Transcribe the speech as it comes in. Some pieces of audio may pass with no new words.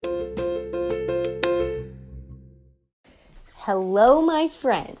Hello, my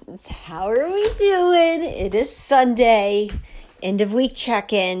friends. How are we doing? It is Sunday, end of week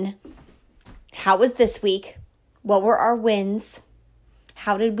check-in. How was this week? What were our wins?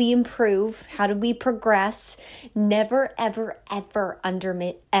 How did we improve? How did we progress? Never, ever, ever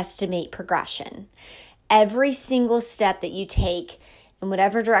underestimate progression. Every single step that you take in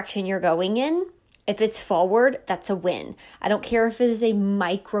whatever direction you're going in, if it's forward, that's a win. I don't care if it is a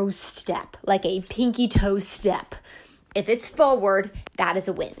micro step, like a pinky toe step. If it's forward, that is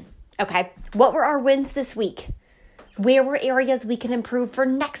a win. Okay. What were our wins this week? Where were areas we can improve for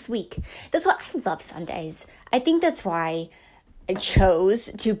next week? That's why I love Sundays. I think that's why I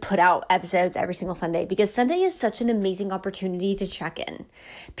chose to put out episodes every single Sunday, because Sunday is such an amazing opportunity to check in.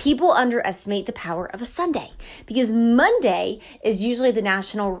 People underestimate the power of a Sunday because Monday is usually the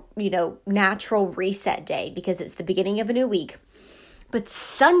natural reset day because it's the beginning of a new week. But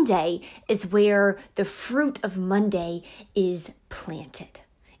Sunday is where the fruit of Monday is planted.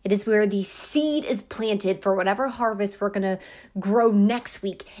 It is where the seed is planted for whatever harvest we're going to grow next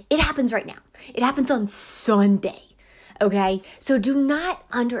week. It happens right now. It happens on Sunday. Okay? So do not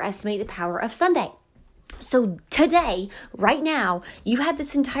underestimate the power of Sunday. So today, right now, you had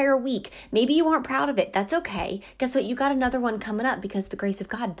this entire week. Maybe you aren't proud of it. That's okay. Guess what? You got another one coming up because the grace of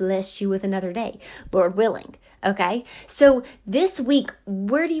God blessed you with another day, Lord willing. Okay? So this week,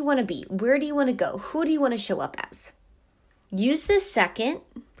 where do you want to be? Where do you want to go? Who do you want to show up as? Use this second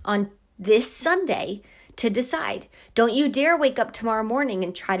on this Sunday to decide. Don't you dare wake up tomorrow morning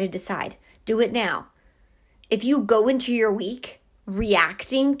and try to decide. Do it now. If you go into your week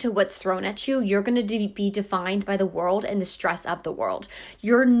reacting to what's thrown at you, you're going to be defined by the world and the stress of the world.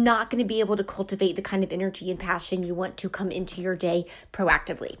 You're not going to be able to cultivate the kind of energy and passion you want to come into your day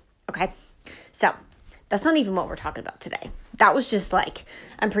proactively. Okay? So that's not even what we're talking about today. That was just like,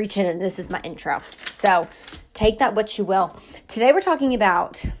 I'm preaching and this is my intro. So take that what you will. Today we're talking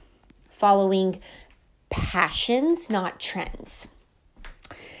about following passions, not trends.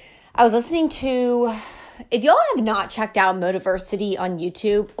 I was listening to... If y'all have not checked out Motiversity on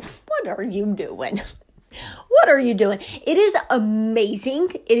YouTube, what are you doing? What are you doing? It is amazing.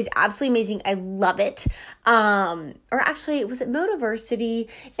 It is absolutely amazing. I love it. Or actually, was it Motiversity?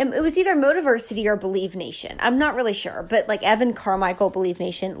 It was either Motiversity or Believe Nation. I'm not really sure, but like Evan Carmichael, Believe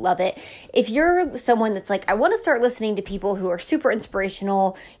Nation, love it. If you're someone that's like, I want to start listening to people who are super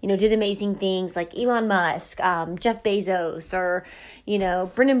inspirational, did amazing things like Elon Musk, Jeff Bezos, or,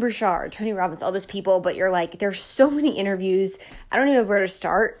 Brendon Burchard, Tony Robbins, all those people, but you're like, there's so many interviews. I don't even know where to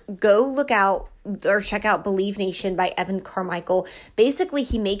start. Go look out or check out Believe Nation by Evan Carmichael. Basically,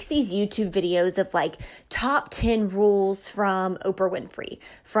 he makes these YouTube videos of like top 10 rules from Oprah Winfrey,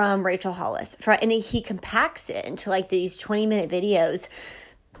 from Rachel Hollis, and he compacts it into like these 20-minute videos.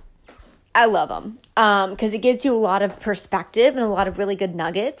 I love them because it gives you a lot of perspective and a lot of really good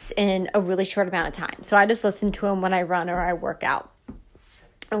nuggets in a really short amount of time. So I just listen to them when I run or I work out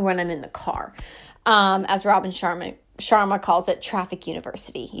or when I'm in the car. As Robin Sharma calls it, Traffic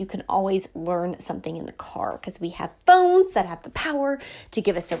University. You can always learn something in the car because we have phones that have the power to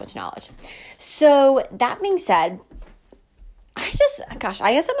give us so much knowledge. So that being said, I guess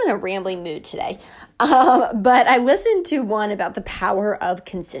I'm in a rambling mood today. But I listened to one about the power of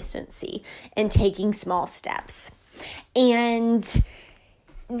consistency and taking small steps. And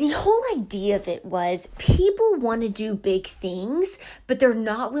the whole idea of it was people want to do big things, but they're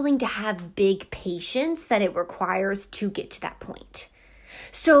not willing to have big patience that it requires to get to that point.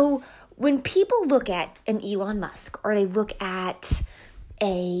 So when people look at an Elon Musk, or they look at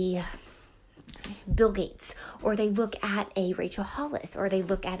a Bill Gates, or they look at a Rachel Hollis, or they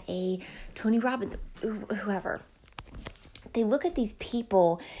look at a Tony Robbins, whoever, they look at these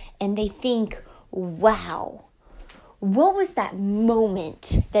people and they think, wow, what was that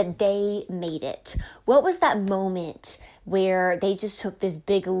moment that they made it? What was that moment where they just took this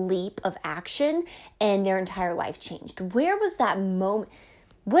big leap of action and their entire life changed? Where was that moment?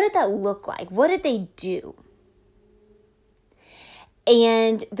 What did that look like? What did they do?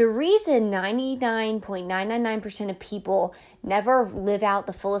 And the reason 99.999% of people never live out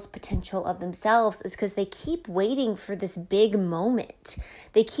the fullest potential of themselves is because they keep waiting for this big moment.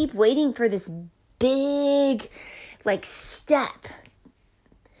 They keep waiting for this big step.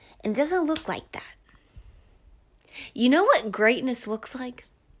 And it doesn't look like that. You know what greatness looks like?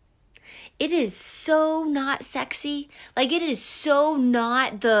 It is so not sexy. It is so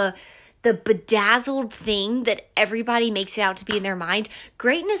not the bedazzled thing that everybody makes it out to be in their mind.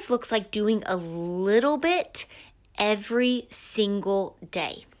 Greatness looks like doing a little bit every single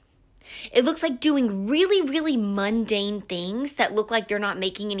day. It looks like doing really, really mundane things that look like they're not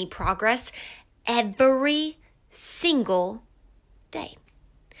making any progress every single day.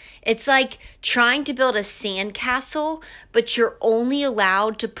 It's like trying to build a sandcastle, but you're only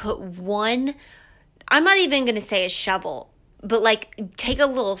allowed to put one, I'm not even going to say a shovel, but like take a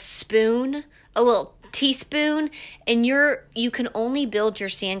little spoon, a little teaspoon, and you can only build your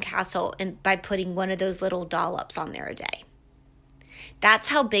sandcastle by putting one of those little dollops on there a day. That's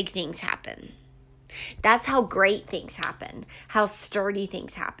how big things happen. That's how great things happen, how sturdy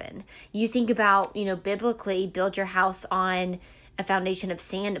things happen. You think about, biblically, build your house on a foundation of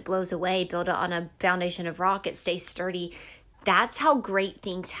sand, it blows away. Build it on a foundation of rock, it stays sturdy. That's how great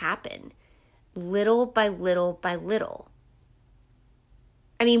things happen, little by little by little.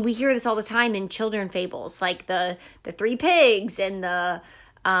 I mean, we hear this all the time in children fables, like the three pigs and the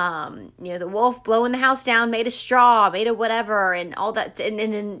wolf blowing the house down, made of straw, made of whatever, and all that. And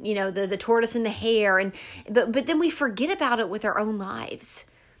then, the tortoise and the hare. But then we forget about it with our own lives.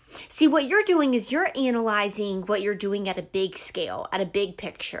 See, what you're doing is you're analyzing what you're doing at a big scale, at a big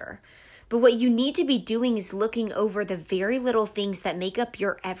picture. But what you need to be doing is looking over the very little things that make up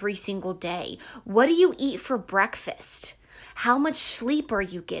your every single day. What do you eat for breakfast? How much sleep are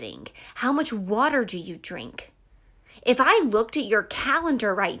you getting? How much water do you drink? If I looked at your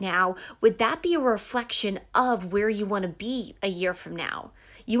calendar right now, would that be a reflection of where you want to be a year from now?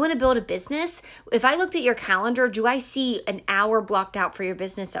 You want to build a business? If I looked at your calendar, do I see an hour blocked out for your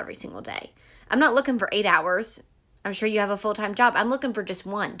business every single day? I'm not looking for 8 hours. I'm sure you have a full-time job. I'm looking for just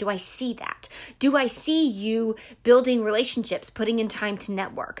one. Do I see that? Do I see you building relationships, putting in time to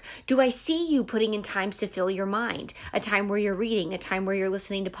network? Do I see you putting in times to fill your mind? A time where you're reading, a time where you're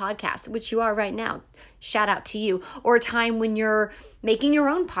listening to podcasts, which you are right now. Shout out to you. Or a time when you're making your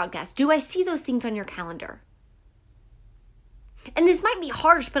own podcast. Do I see those things on your calendar? And this might be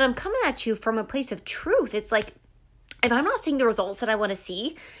harsh, but I'm coming at you from a place of truth. It's like, if I'm not seeing the results that I want to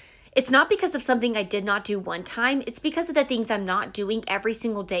see, it's not because of something I did not do one time. It's because of the things I'm not doing every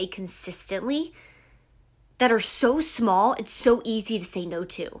single day consistently that are so small, it's so easy to say no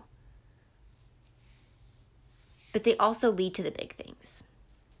to. But they also lead to the big things.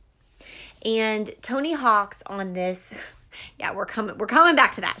 And Tony Hawk's on this... Yeah, we're coming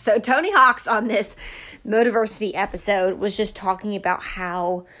back to that. So Tony Hawk's on this Motiversity episode was just talking about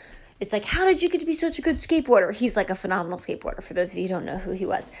how it's like, how did you get to be such a good skateboarder? He's like a phenomenal skateboarder, for those of you who don't know who he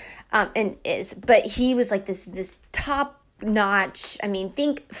was and is. But he was like this top-notch,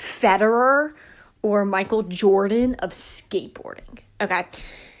 think Federer or Michael Jordan of skateboarding, okay?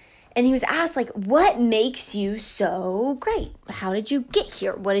 And he was asked, like, what makes you so great? How did you get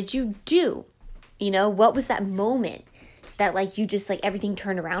here? What did you do? What was that moment that like you just like everything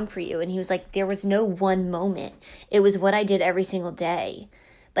turned around for you? And he was like, there was no one moment. It was what I did every single day.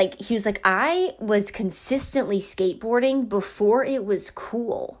 Like, he was like, I was consistently skateboarding before it was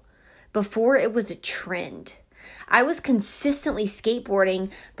cool, before it was a trend. I was consistently skateboarding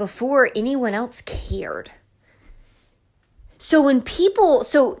before anyone else cared. So when people,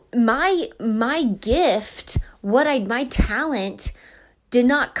 my gift, my talent did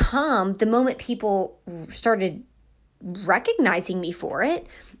not come the moment people started recognizing me for it.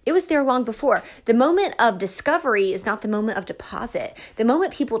 It was there long before. The moment of discovery is not the moment of deposit. The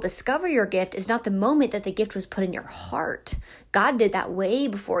moment people discover your gift is not the moment that the gift was put in your heart. God did that way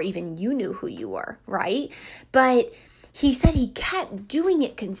before even you knew who you were, right? But he said he kept doing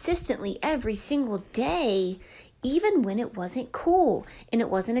it consistently every single day, even when it wasn't cool and it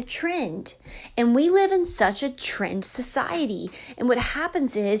wasn't a trend. And we live in such a trend society. And what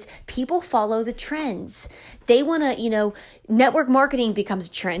happens is people follow the trends. They want to, network marketing becomes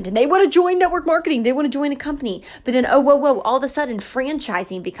a trend and they want to join network marketing. They want to join a company. But then, all of a sudden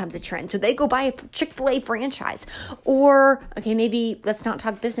franchising becomes a trend. So they go buy a Chick-fil-A franchise. Or, okay, maybe let's not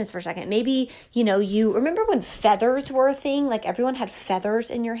talk business for a second. Maybe, you remember when feathers were a thing? Like everyone had feathers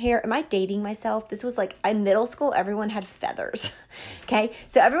in your hair. Am I dating myself? This was like in middle school, everyone had feathers. Okay.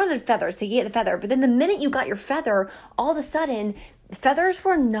 So everyone had feathers. So you get the feather. But then the minute you got your feather, all of a sudden feathers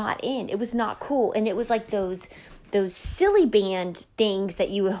were not in. It was not cool. And it was like those silly band things that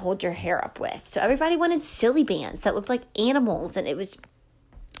you would hold your hair up with. So everybody wanted silly bands that looked like animals. And it was,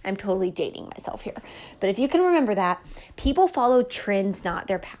 I'm totally dating myself here. But if you can remember that, people follow trends, not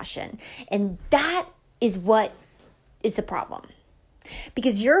their passion. And that is what is the problem.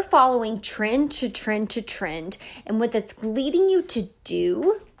 Because you're following trend to trend to trend. And what that's leading you to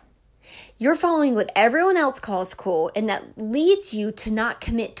do, you're following what everyone else calls cool. And that leads you to not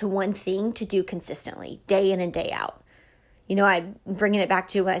commit to one thing to do consistently, day in and day out. I'm bringing it back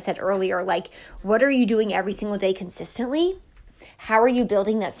to what I said earlier. Like, what are you doing every single day consistently? How are you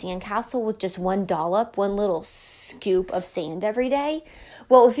building that sandcastle with just one dollop, one little scoop of sand every day?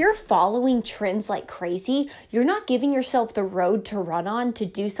 Well, if you're following trends like crazy, you're not giving yourself the road to run on to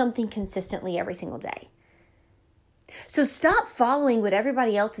do something consistently every single day. So stop following what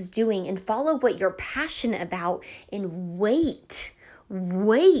everybody else is doing and follow what you're passionate about and wait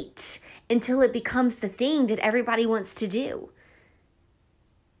until it becomes the thing that everybody wants to do.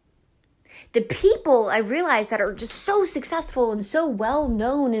 The people I realize that are just so successful and so well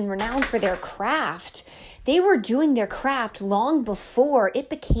known and renowned for their craft, they were doing their craft long before it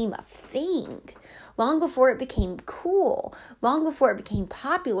became a thing, long before it became cool, long before it became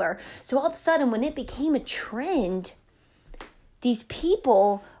popular. So all of a sudden, when it became a trend, these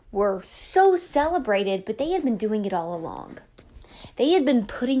people were so celebrated, but they had been doing it all along. They had been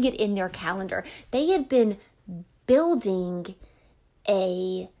putting it in their calendar. They had been building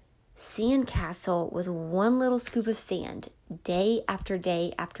a sandcastle with one little scoop of sand day after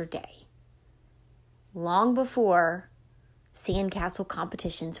day after day, long before sandcastle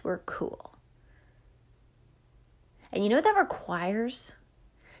competitions were cool. And you know what that requires?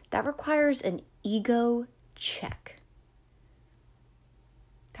 That requires an ego check.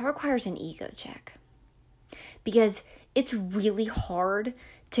 That requires an ego check. Because it's really hard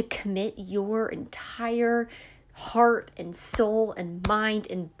to commit your entire heart and soul and mind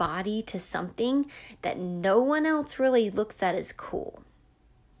and body to something that no one else really looks at as cool.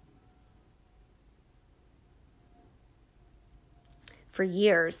 For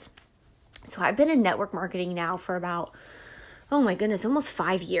years, so I've been in network marketing now for about, oh my goodness, almost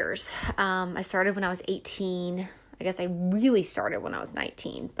 5 years. I started when I was 18. I guess I really started when I was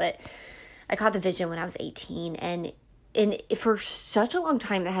 19, but I caught the vision when I was 18. And for such a long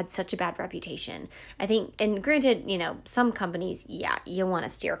time, it had such a bad reputation. I think, and granted, some companies, you want to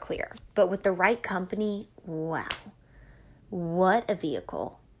steer clear. But with the right company, wow, what a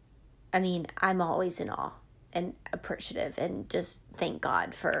vehicle. I mean, I'm always in awe and appreciative and just thank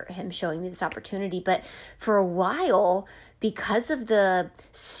God for him showing me this opportunity. But for a while, because of the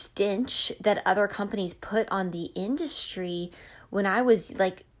stench that other companies put on the industry, when I was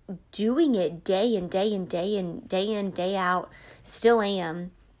like doing it day in, day in, day in, day in, day out, still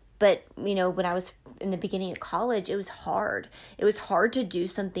am. But, when I was in the beginning of college, it was hard. It was hard to do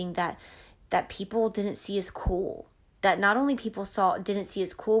something that people didn't see as cool. That not only people didn't see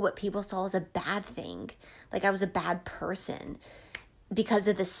as cool, but people saw as a bad thing. Like I was a bad person because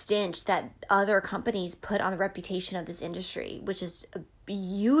of the stench that other companies put on the reputation of this industry, which is a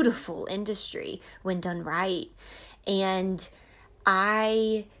beautiful industry when done right. And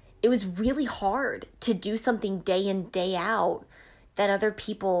it was really hard to do something day in, day out that other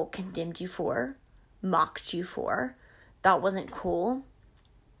people condemned you for, mocked you for, thought wasn't cool.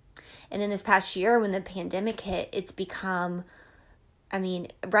 And then this past year when the pandemic hit, it's become,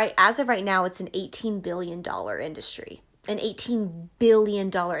 as of right now, it's an $18 billion industry. An $18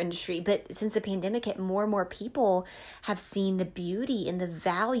 billion industry. But since the pandemic hit, more and more people have seen the beauty and the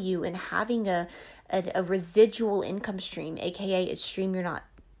value in having a residual income stream, aka a stream you're not,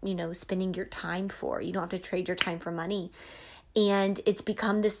 spending your time for. You don't have to trade your time for money. And it's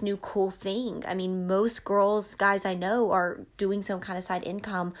become this new cool thing. I mean, most guys I know are doing some kind of side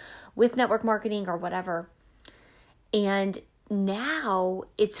income with network marketing or whatever. And now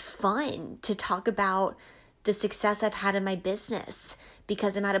it's fun to talk about the success I've had in my business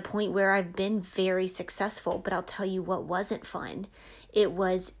because I'm at a point where I've been very successful. But I'll tell you what wasn't fun. It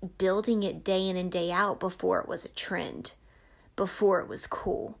was building it day in and day out before it was a trend, before it was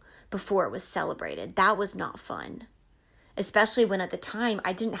cool, before it was celebrated. That was not fun. Especially when at the time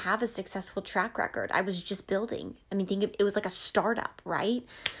I didn't have a successful track record. I was just building. It was like a startup, right?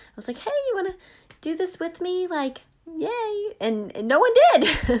 I was like, hey, you want to do this with me? Like, yay. And no one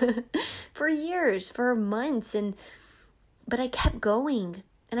did for years, for months. But I kept going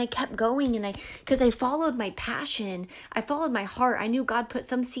and I kept going because I followed my passion. I followed my heart. I knew God put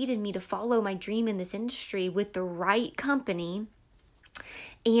some seed in me to follow my dream in this industry with the right company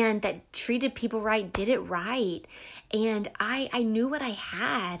and that treated people right, did it right. And I knew what I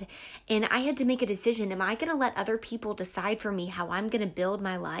had, and I had to make a decision. Am I going to let other people decide for me how I'm going to build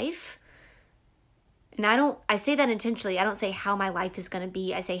my life? And I say that intentionally. I don't say how my life is going to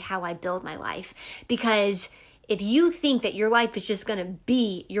be. I say how I build my life. Because if you think that your life is just going to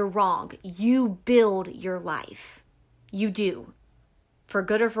be, you're wrong. You build your life. You do. For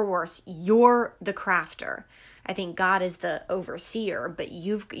good or for worse, you're the crafter. I think God is the overseer, but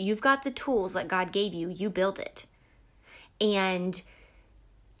you've got the tools that God gave you. You build it. And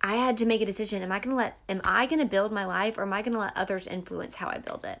I had to make a decision. Am I going to build my life, or am I going to let others influence how I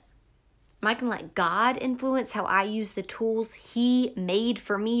build it? Am I going to let God influence how I use the tools He made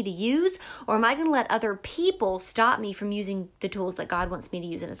for me to use? Or am I going to let other people stop me from using the tools that God wants me to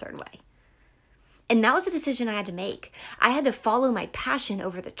use in a certain way? And that was a decision I had to make. I had to follow my passion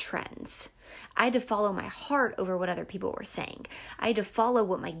over the trends. I had to follow my heart over what other people were saying. I had to follow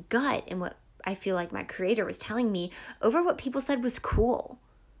what my gut and what I feel like my Creator was telling me over what people said was cool.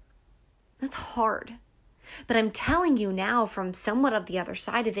 That's hard. But I'm telling you now, from somewhat of the other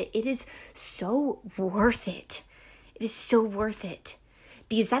side of it, it is so worth it. It is so worth it.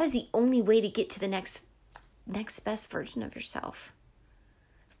 Because that is the only way to get to the next best version of yourself.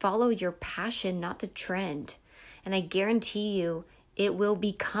 Follow your passion, not the trend. And I guarantee you, it will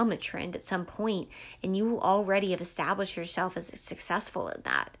become a trend at some point, and you will already have established yourself as successful at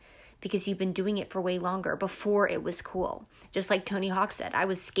that because you've been doing it for way longer before it was cool. Just like Tony Hawk said, I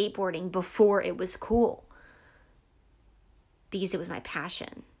was skateboarding before it was cool because it was my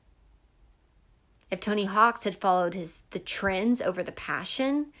passion. If Tony Hawk had followed the trends over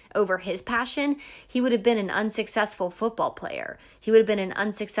his passion, he would have been an unsuccessful football player. He would have been an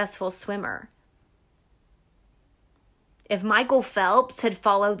unsuccessful swimmer. If Michael Phelps had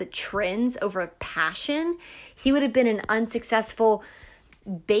followed the trends over passion, he would have been an unsuccessful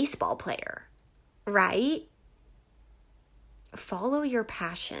baseball player, right? Follow your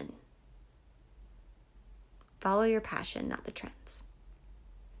passion. Follow your passion, not the trends.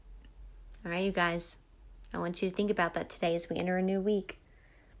 All right, you guys. I want you to think about that today as we enter a new week.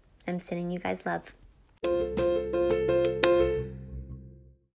 I'm sending you guys love.